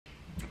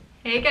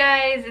Hey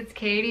guys, it's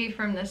Katie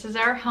from This Is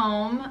Our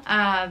Home.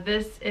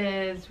 This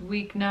is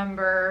week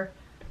number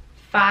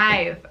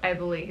 5, I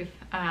believe.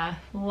 A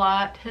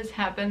lot has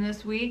happened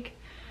this week.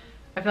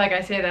 I feel like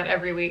I say that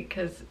every week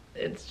because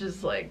it's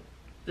just like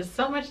there's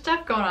so much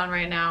stuff going on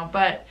right now.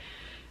 But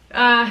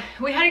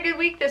we had a good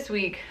week this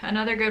week.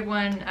 Another good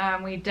one.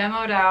 We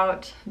demoed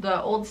out the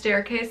old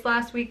staircase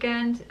last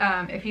weekend.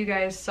 If you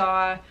guys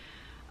saw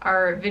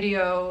our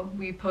video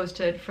we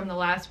posted from the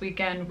last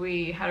weekend,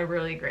 we had a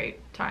really great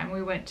time.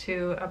 We went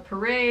to a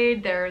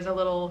parade. There's a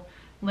little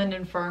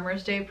Linden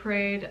Farmers Day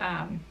parade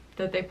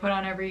that they put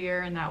on every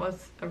year, and that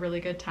was a really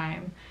good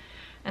time.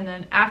 And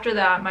then after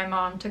that, my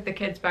mom took the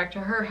kids back to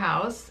her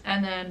house,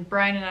 and then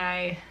Brian and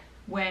I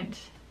went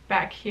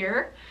back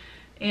here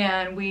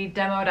and we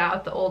demoed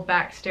out the old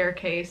back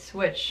staircase,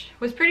 which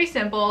was pretty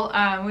simple.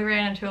 We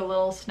ran into a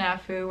little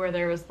snafu where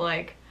there was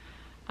like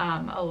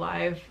a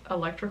live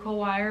electrical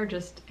wire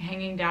just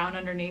hanging down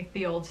underneath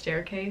the old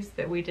staircase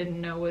that we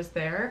didn't know was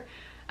there.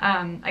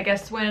 I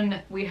guess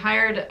when we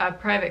hired a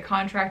private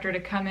contractor to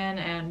come in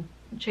and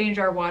change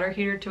our water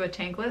heater to a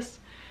tankless,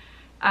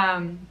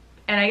 and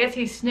I guess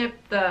he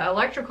snipped the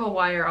electrical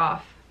wire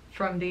off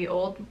from the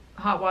old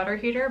hot water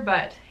heater,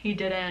 but he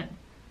didn't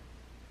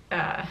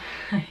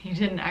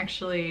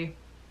actually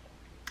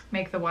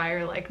make the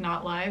wire like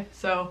not live.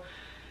 So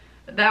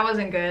that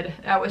wasn't good.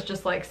 That was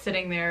just like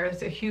sitting there. It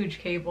was a huge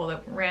cable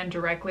that ran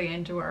directly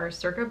into our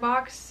circuit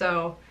box,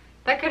 so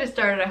that could have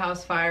started a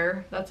house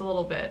fire. That's a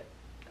little bit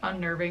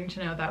unnerving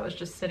to know that was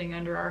just sitting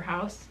under our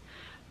house,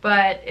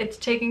 but it's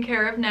taken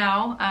care of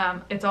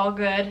now. It's all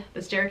good.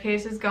 The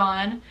staircase is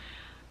gone.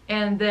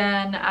 And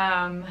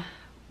then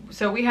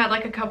so we had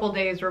like a couple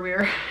days where we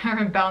were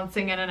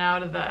bouncing in and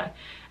out of the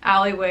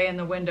alleyway and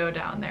the window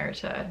down there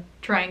to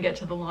try and get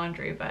to the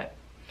laundry, but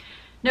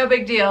no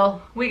big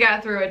deal. We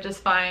got through it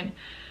just fine.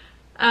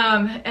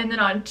 And then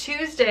on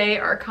Tuesday,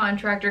 our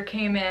contractor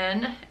came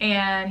in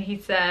and he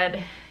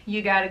said,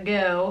 "You gotta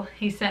go."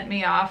 He sent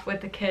me off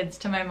with the kids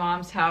to my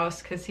mom's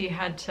house because he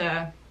had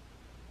to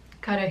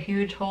cut a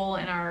huge hole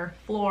in our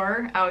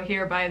floor out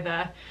here by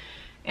the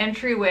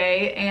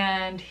entryway,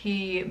 and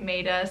he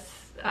made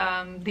us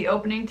the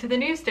opening to the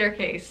new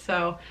staircase.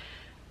 So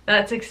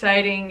that's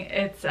exciting.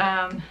 It's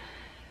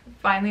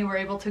finally we're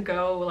able to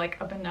go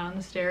like up and down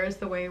the stairs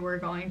the way we're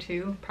going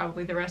to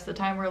probably the rest of the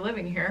time we're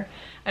living here.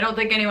 I don't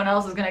think anyone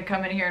else is going to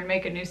come in here and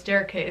make a new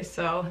staircase,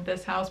 so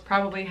this house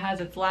probably has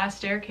its last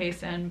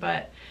staircase in,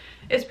 but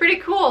it's pretty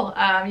cool.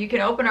 You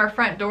can open our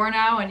front door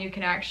now and you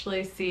can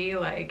actually see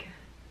like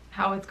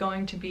how it's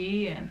going to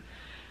be, and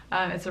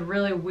it's a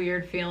really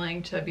weird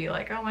feeling to be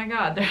like, oh my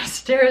god, there's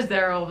stairs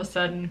there all of a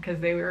sudden, because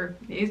they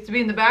used to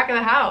be in the back of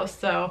the house.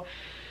 So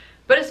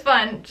but it's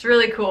fun. It's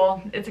really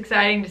cool. It's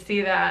exciting to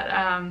see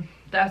that.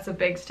 That's a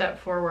big step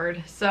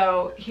forward.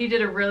 So he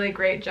did a really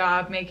great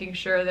job making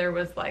sure there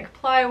was like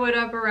plywood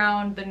up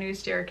around the new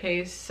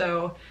staircase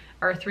so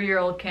our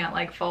 3-year-old can't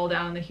like fall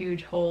down the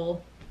huge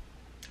hole.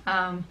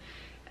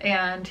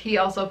 And he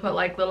also put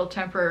like little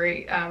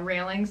temporary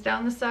railings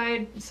down the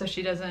side so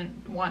she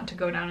doesn't want to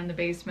go down in the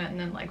basement and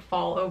then like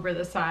fall over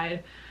the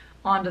side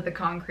onto the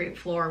concrete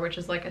floor, which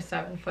is like a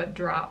 7-foot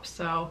drop.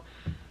 So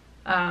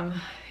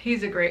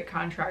he's a great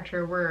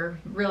contractor. We're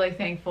really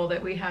thankful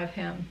that we have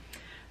him.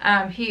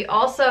 He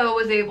also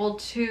was able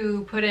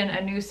to put in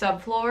a new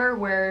subfloor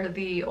where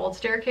the old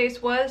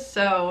staircase was,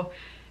 so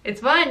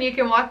it's fun. You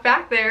can walk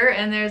back there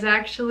and there's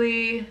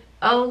actually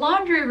a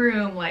laundry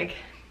room. Like,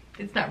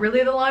 it's not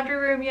really the laundry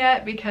room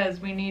yet because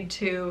we need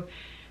to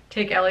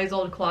take Ellie's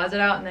old closet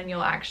out, and then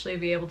you'll actually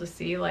be able to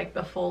see like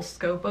the full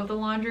scope of the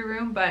laundry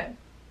room, but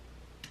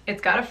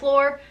it's got a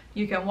floor.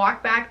 You can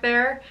walk back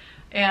there.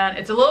 And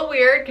it's a little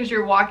weird because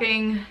you're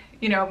walking,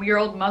 you know, your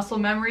old muscle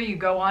memory, you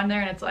go on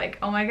there and it's like,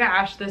 oh my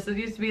gosh, this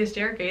used to be a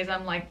staircase.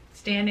 I'm like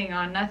standing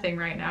on nothing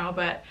right now,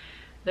 but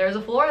there's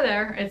a floor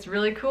there. It's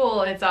really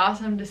cool. It's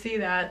awesome to see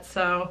that.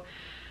 So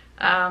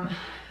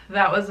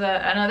that was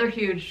another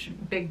huge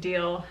big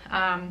deal.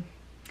 And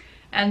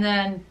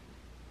then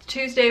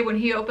Tuesday when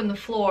he opened the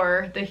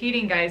floor, the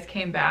heating guys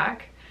came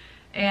back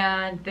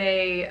and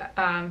they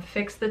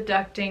fixed the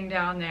ducting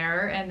down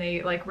there, and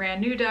they like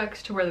ran new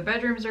ducts to where the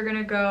bedrooms are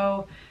gonna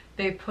go.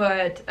 They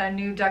put a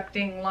new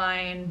ducting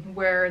line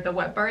where the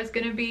wet bar is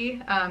gonna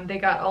be. They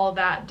got all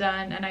that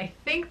done, and I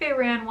think they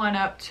ran one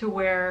up to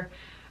where,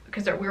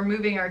 because we're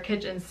moving our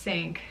kitchen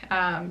sink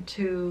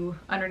to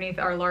underneath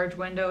our large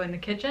window in the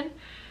kitchen.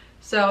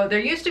 So there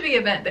used to be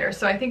a vent there,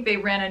 so I think they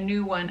ran a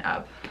new one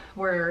up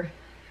where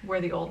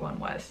the old one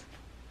was.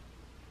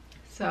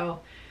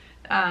 So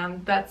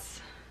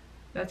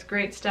that's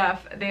great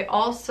stuff. They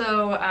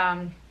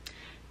also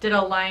did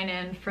a line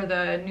in for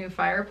the new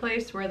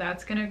fireplace where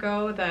that's gonna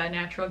go, the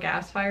natural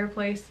gas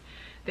fireplace.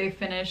 They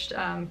finished,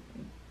 I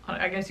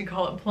guess you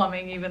call it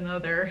plumbing, even though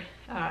they're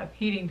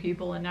heating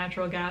people and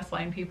natural gas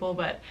line people,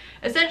 but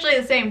essentially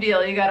the same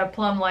deal. You gotta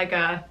plumb like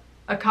a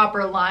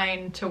copper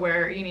line to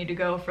where you need to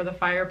go for the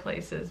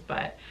fireplaces,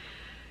 but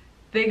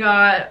they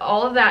got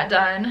all of that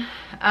done.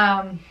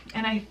 And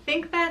I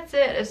think that's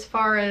it as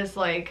far as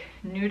like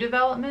new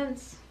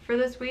developments for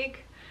this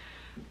week.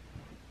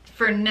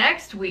 for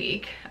next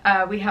week,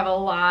 we have a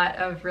lot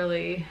of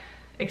really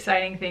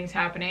exciting things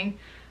happening.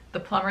 The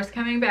plumber's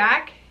coming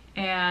back,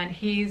 and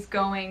he's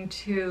going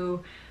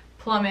to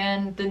plumb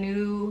in the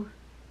new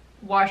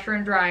washer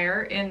and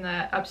dryer in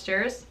the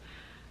upstairs.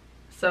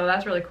 So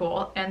that's really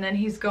cool. And then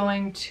he's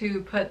going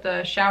to put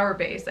the shower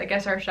base. I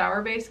guess our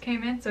shower base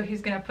came in, so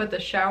he's going to put the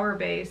shower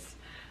base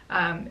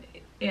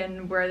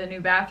in where the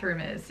new bathroom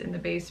is in the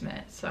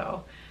basement.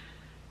 So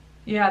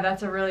yeah,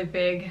 that's a really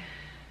big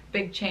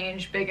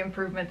change, big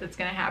improvement that's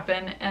going to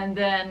happen. And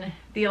then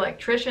the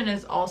electrician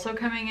is also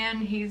coming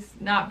in. He's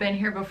not been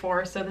here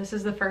before, so this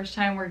is the first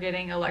time we're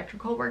getting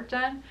electrical work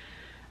done.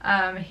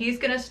 He's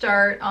going to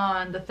start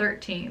on the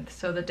 13th,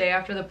 so the day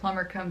after the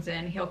plumber comes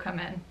in, he'll come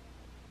in.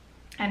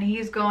 And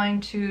he's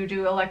going to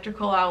do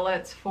electrical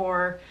outlets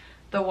for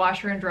the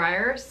washer and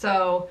dryer.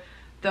 So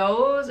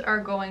those are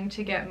going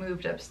to get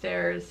moved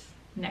upstairs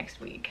next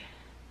week.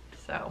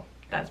 So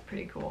that's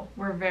pretty cool.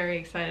 We're very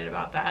excited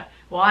about that.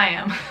 Well, I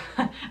am.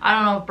 I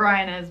don't know if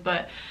Brian is,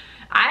 but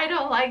I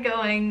don't like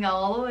going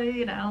all the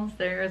way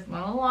downstairs with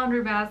the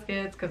laundry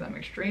baskets because I'm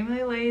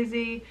extremely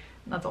lazy.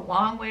 That's a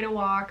long way to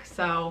walk.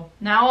 So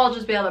now I'll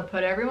just be able to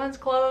put everyone's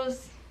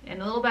clothes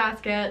in a little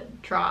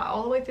basket, trot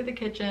all the way through the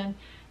kitchen,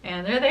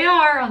 and there they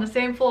are on the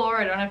same floor.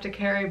 I don't have to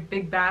carry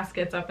big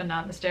baskets up and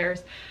down the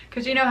stairs,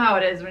 because you know how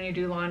it is when you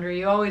do laundry.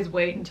 You always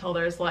wait until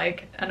there's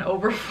like an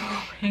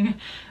overflowing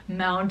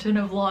mountain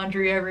of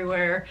laundry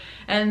everywhere,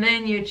 and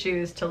then you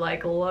choose to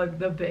like lug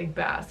the big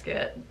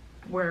basket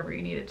wherever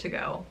you need it to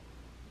go.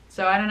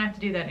 So I don't have to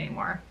do that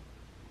anymore.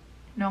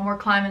 No more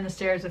climbing the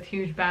stairs with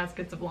huge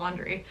baskets of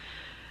laundry.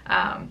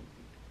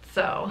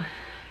 So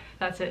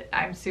that's it.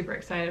 I'm super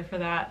excited for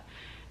that.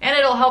 And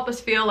it'll help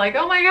us feel like,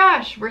 oh my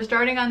gosh, we're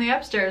starting on the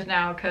upstairs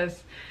now,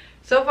 because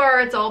so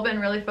far it's all been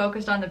really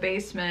focused on the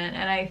basement,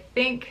 and I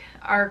think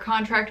our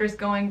contractor is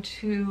going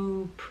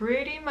to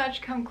pretty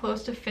much come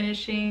close to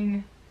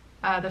finishing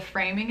the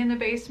framing in the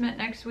basement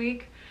next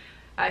week.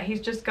 He's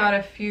just got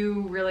a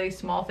few really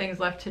small things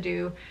left to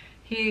do.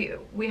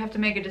 We have to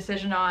make a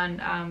decision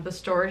on the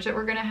storage that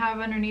we're going to have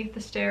underneath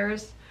the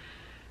stairs.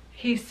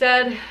 He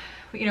said,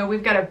 you know,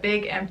 we've got a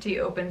big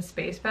empty open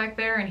space back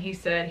there, and he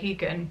said he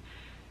can,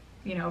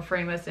 you know,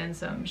 frame us in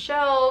some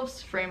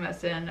shelves, frame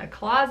us in a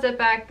closet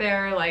back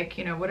there, like,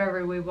 you know,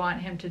 whatever we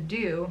want him to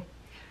do.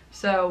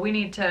 So we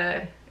need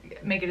to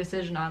make a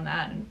decision on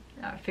that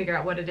and figure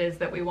out what it is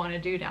that we want to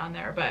do down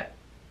there. But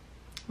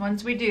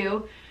once we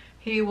do,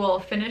 he will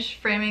finish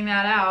framing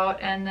that out,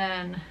 and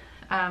then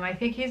I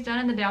think he's done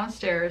in the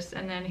downstairs,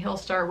 and then he'll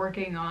start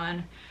working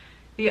on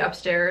the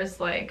upstairs,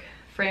 like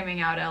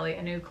framing out Ellie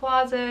a new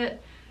closet.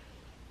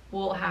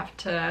 We'll have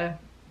to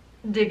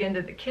dig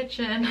into the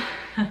kitchen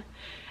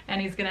and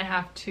he's gonna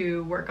have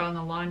to work on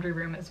the laundry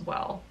room as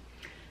well.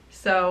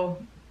 So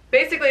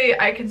basically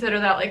I consider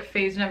that like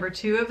phase number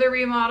 2 of the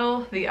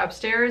remodel, the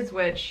upstairs,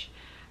 which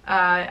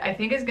I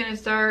think is gonna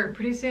start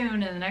pretty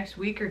soon in the next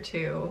week or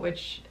two,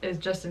 which is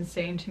just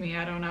insane to me.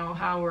 I don't know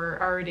how we're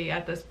already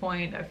at this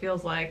point. It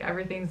feels like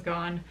everything's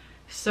gone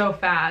so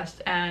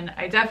fast, and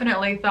I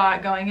definitely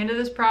thought going into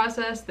this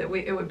process that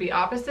it would be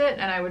opposite,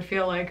 and I would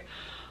feel like,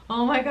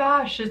 oh my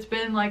gosh, it's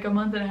been like a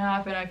month and a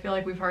half and I feel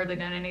like we've hardly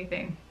done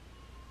anything.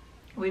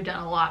 We've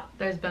done a lot.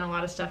 There's been a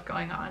lot of stuff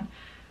going on.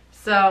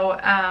 So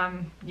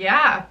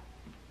yeah,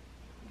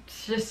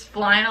 it's just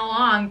flying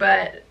along.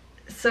 But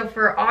so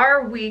for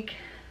our week,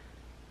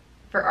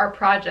 for our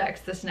projects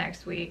this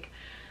next week,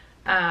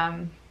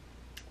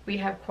 we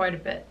have quite a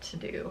bit to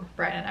do,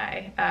 Brian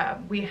and I.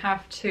 We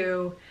have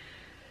to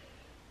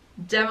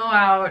demo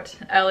out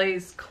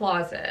Ellie's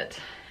closet,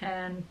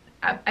 and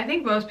I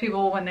think most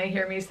people, when they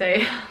hear me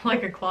say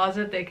like a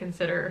closet, they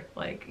consider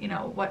like, you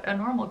know, what a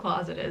normal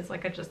closet is,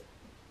 like just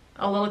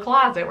a little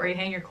closet where you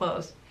hang your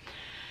clothes.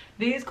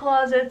 These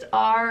closets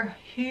are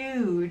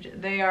huge.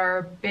 They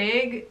are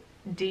big,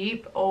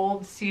 deep,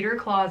 old cedar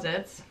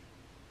closets.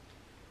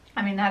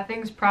 I mean, that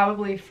thing's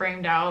probably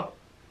framed out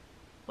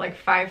like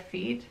 5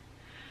 feet.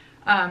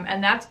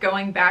 And that's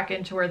going back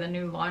into where the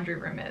new laundry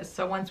room is.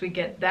 So once we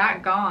get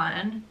that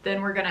gone,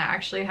 then we're gonna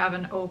actually have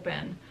an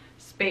open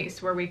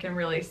space where we can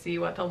really see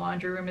what the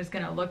laundry room is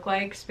going to look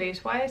like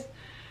space-wise.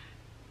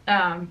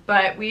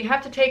 But we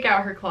have to take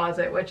out her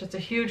closet, which is a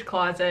huge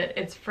closet.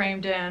 It's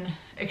framed in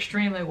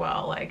extremely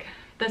well. Like,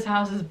 this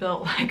house is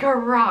built like a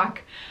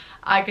rock.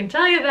 I can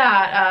tell you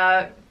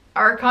that.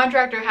 Our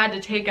contractor had to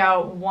take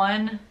out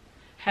one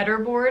header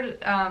board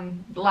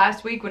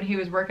last week when he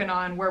was working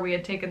on where we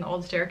had taken the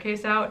old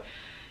staircase out,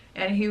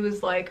 and he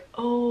was like,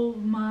 oh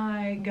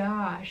my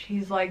gosh.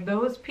 He's like,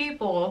 those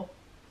people,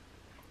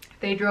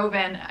 they drove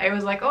in. I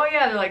was like, oh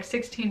yeah, they're like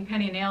 16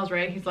 penny nails,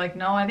 right? He's like,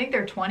 no, I think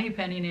they're 20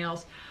 penny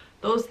nails.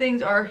 Those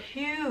things are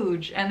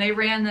huge. And they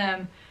ran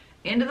them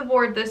into the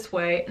board this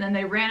way, and then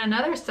they ran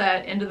another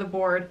set into the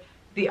board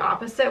the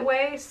opposite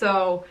way.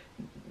 So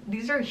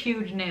these are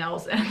huge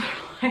nails, and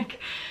they're like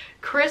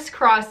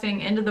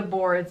crisscrossing into the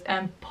boards,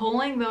 and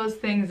pulling those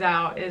things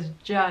out is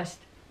just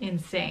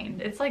insane.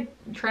 It's like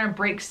trying to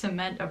break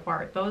cement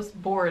apart. Those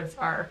boards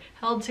are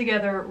held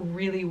together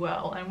really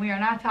well, and we are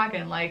not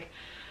talking like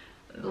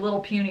little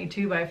puny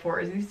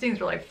 2x4s. These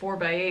things are like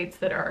 4x8s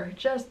that are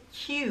just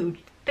huge,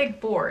 thick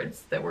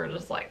boards that were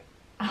just like,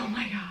 oh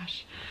my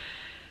gosh.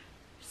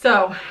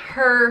 So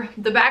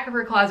the back of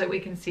her closet we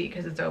can see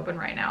because it's open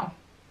right now.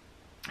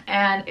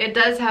 And it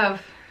does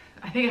have,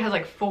 I think it has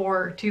like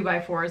 4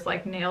 2x4s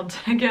like nailed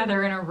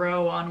together in a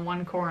row on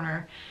one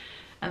corner.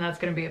 And that's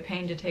going to be a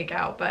pain to take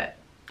out, but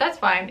that's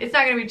fine. It's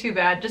not going to be too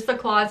bad, just the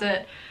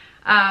closet.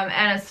 And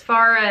as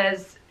far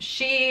as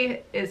she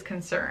is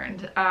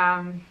concerned,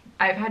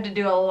 I've had to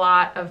do a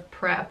lot of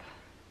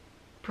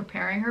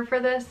preparing her for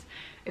this.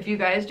 If you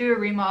guys do a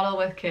remodel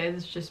with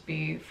kids, just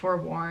be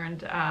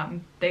forewarned.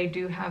 They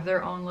do have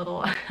their own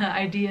little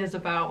ideas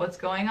about what's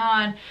going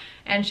on.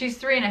 And she's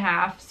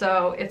 3.5,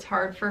 so it's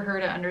hard for her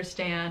to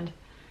understand.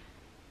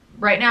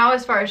 Right now,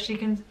 as far as she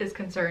is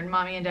concerned,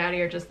 mommy and daddy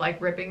are just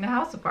like ripping the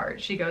house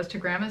apart. She goes to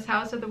grandma's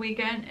house at the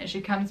weekend and she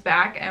comes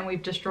back and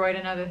we've destroyed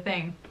another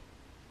thing.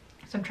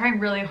 So I'm trying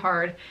really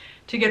hard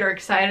to get her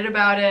excited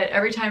about it.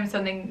 Every time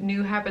something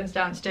new happens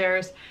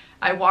downstairs,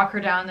 I walk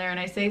her down there and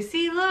I say,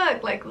 see,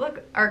 look, like,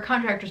 look, our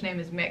contractor's name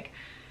is Mick.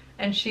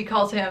 And she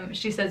calls him,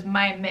 she says,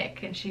 my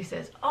Mick. And she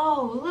says,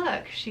 oh,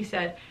 look, she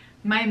said,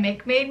 my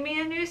Mick made me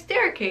a new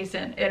staircase.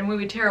 And when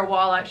we tear a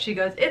wall out, she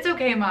goes, it's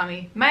okay,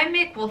 mommy, my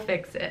Mick will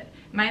fix it.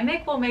 My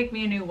Mick will make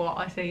me a new wall.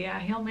 I say, yeah,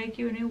 he'll make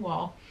you a new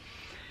wall.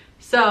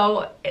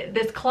 So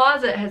this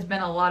closet has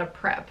been a lot of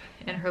prep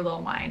in her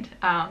little mind.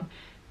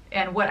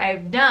 And what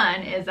I've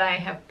done is I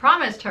have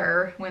promised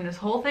her when this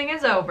whole thing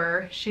is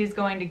over, she's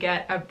going to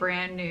get a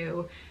brand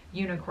new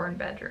unicorn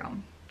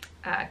bedroom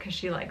because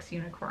she likes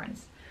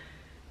unicorns.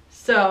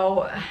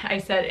 So I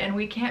said, and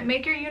we can't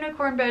make your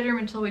unicorn bedroom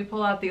until we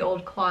pull out the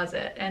old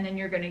closet, and then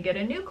you're going to get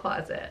a new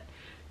closet.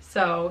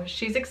 So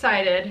she's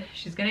excited.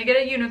 She's going to get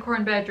a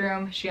unicorn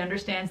bedroom. She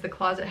understands the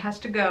closet has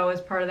to go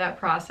as part of that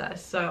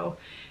process. So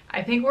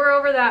I think we're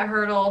over that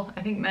hurdle.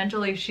 I think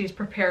mentally she's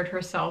prepared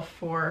herself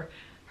for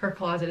her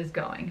closet is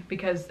going,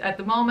 because at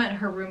the moment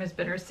her room has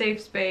been her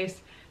safe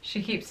space.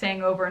 She keeps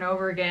saying over and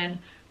over again,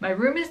 my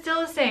room is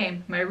still the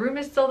same. My room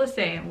is still the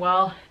same.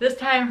 Well, this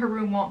time her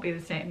room won't be the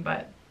same,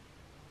 but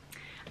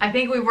I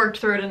think we've worked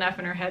through it enough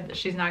in her head that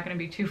she's not going to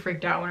be too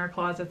freaked out when her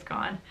closet's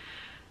gone.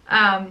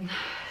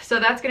 So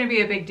that's going to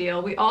be a big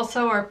deal. We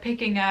also are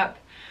picking up,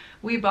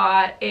 we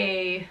bought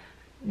a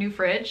new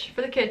fridge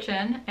for the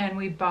kitchen and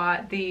we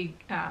bought the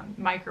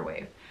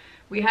microwave.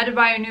 We had to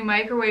buy a new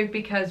microwave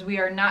because we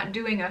are not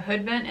doing a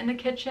hood vent in the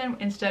kitchen.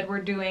 Instead,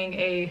 we're doing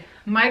a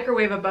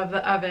microwave above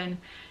the oven,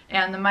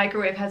 and the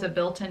microwave has a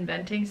built-in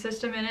venting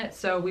system in it,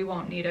 so we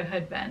won't need a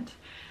hood vent.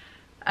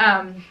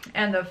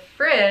 And the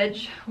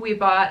fridge, we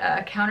bought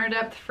a counter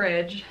depth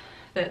fridge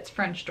that's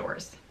French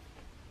doors.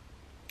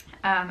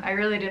 I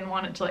really didn't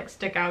want it to like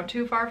stick out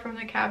too far from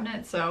the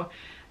cabinet, so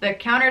the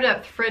counter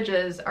depth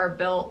fridges are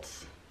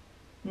built,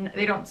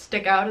 they don't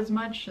stick out as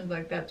much,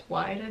 like that's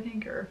wide, I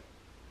think, or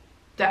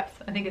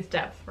depth. I think it's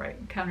depth, right?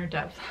 Counter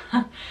depth.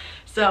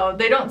 So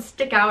they don't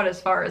stick out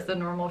as far as the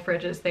normal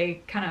fridges.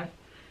 They kind of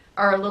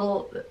are a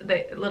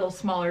little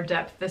smaller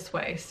depth this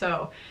way.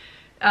 So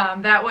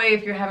that way,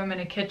 if you have them in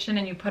a kitchen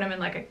and you put them in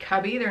like a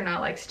cubby, they're not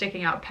like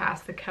sticking out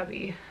past the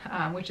cubby,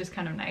 which is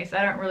kind of nice.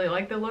 I don't really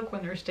like the look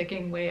when they're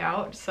sticking way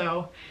out.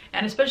 So,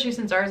 and especially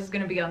since ours is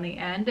going to be on the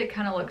end, it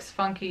kind of looks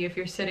funky if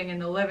you're sitting in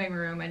the living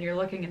room and you're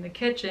looking in the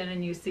kitchen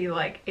and you see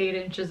like 8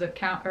 inches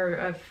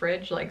of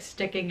fridge like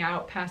sticking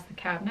out past the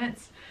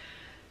cabinets.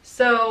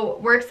 So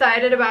we're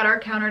excited about our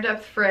counter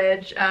depth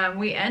fridge.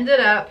 We ended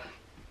up,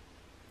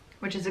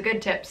 which is a good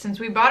tip, since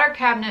we bought our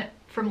cabinet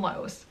from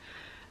Lowe's,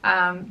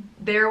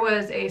 there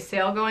was a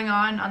sale going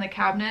on the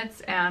cabinets,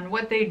 and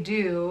what they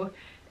do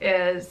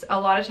is a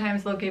lot of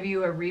times they'll give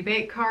you a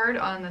rebate card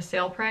on the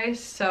sale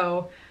price.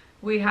 So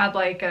we had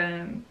like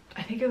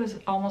I think it was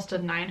almost a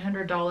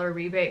 $900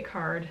 rebate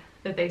card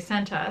that they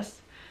sent us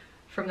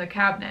from the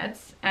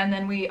cabinets, and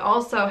then we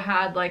also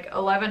had like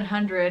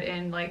 $1,100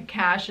 in like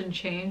cash and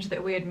change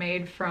that we had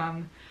made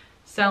from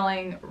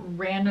selling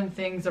random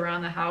things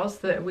around the house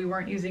that we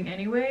weren't using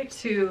anyway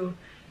to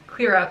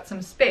clear out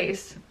some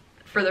space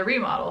for the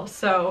remodel.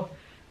 So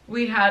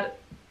we had,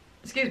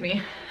 excuse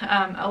me,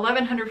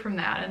 $1,100 from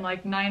that and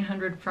like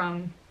 $900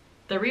 from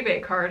the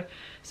rebate card.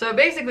 So it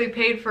basically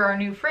paid for our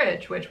new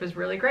fridge, which was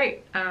really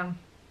great.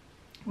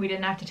 We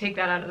didn't have to take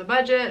that out of the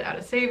budget, out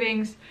of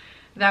savings.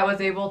 That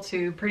was able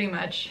to pretty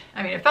much,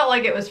 I mean, it felt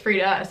like it was free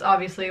to us.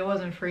 Obviously it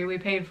wasn't free. We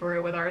paid for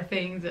it with our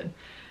things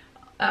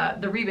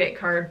and the rebate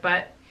card,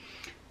 but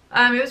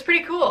it was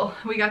pretty cool.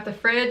 We got the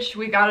fridge.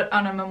 We got it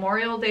on a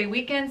Memorial Day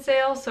weekend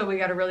sale, so we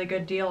got a really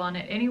good deal on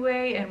it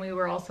anyway, and we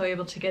were also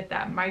able to get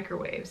that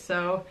microwave.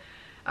 So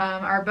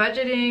our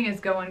budgeting is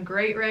going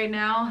great right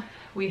now.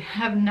 We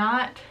have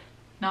not,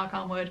 knock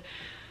on wood,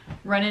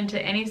 run into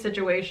any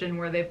situation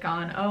where they've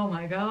gone, oh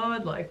my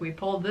god, like we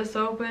pulled this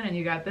open and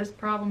you got this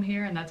problem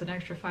here and that's an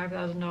extra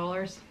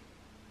 $5,000.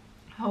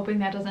 Hoping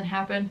that doesn't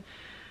happen.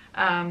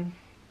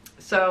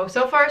 So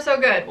far so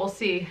good. We'll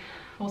see.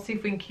 We'll see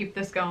if we can keep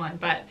this going.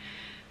 But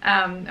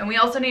and we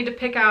also need to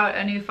pick out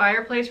a new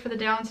fireplace for the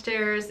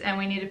downstairs, and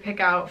we need to pick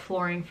out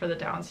flooring for the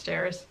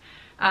downstairs.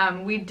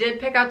 We did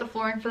pick out the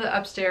flooring for the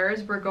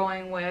upstairs. We're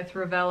going with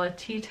Revella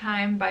Tea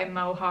Time by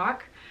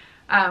Mohawk.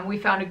 We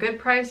found a good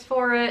price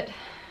for it,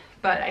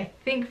 but I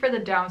think for the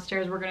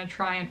downstairs we're going to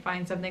try and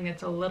find something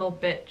that's a little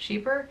bit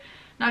cheaper.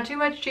 Not too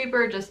much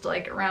cheaper, just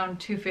like around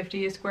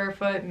 $2.50 a square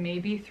foot,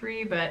 maybe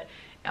 $3, but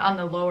on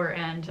the lower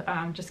end,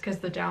 just because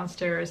the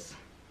downstairs,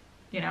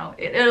 you know,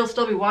 it'll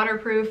still be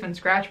waterproof and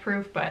scratch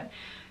proof, but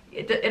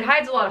it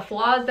hides a lot of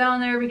flaws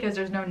down there because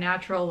there's no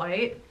natural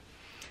light.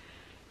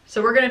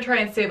 So we're going to try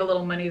and save a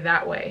little money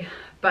that way,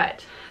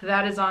 but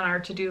that is on our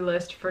to-do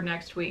list for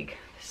next week.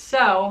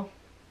 So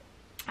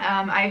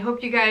I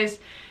hope you guys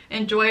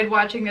enjoyed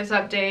watching this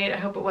update. I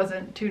hope it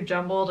wasn't too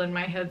jumbled and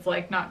my head's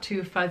like not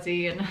too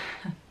fuzzy and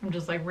I'm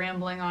just like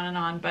rambling on and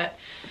on. But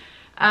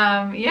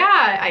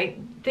yeah, I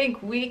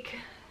think week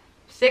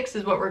 6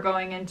 is what we're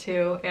going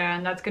into,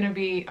 and that's going to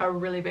be a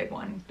really big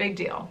one. Big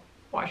deal.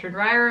 Washer and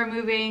dryer are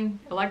moving,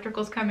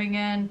 electrical's coming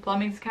in,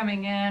 plumbing's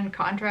coming in,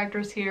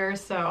 contractors here,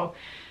 so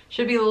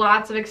should be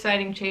lots of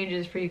exciting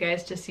changes for you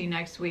guys to see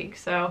next week.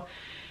 So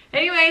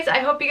anyways, I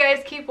hope you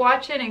guys keep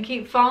watching and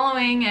keep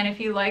following, and if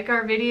you like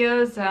our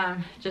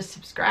videos, just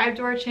subscribe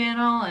to our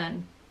channel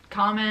and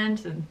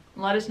comment and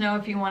let us know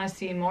if you want to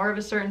see more of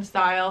a certain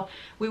style.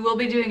 We will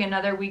be doing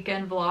another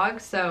weekend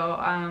vlog, so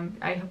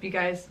I hope you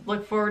guys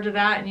look forward to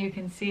that and you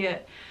can see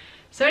it.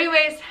 So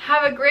anyways,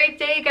 have a great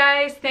day,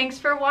 guys. Thanks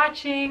for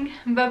watching.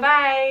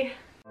 Bye-bye.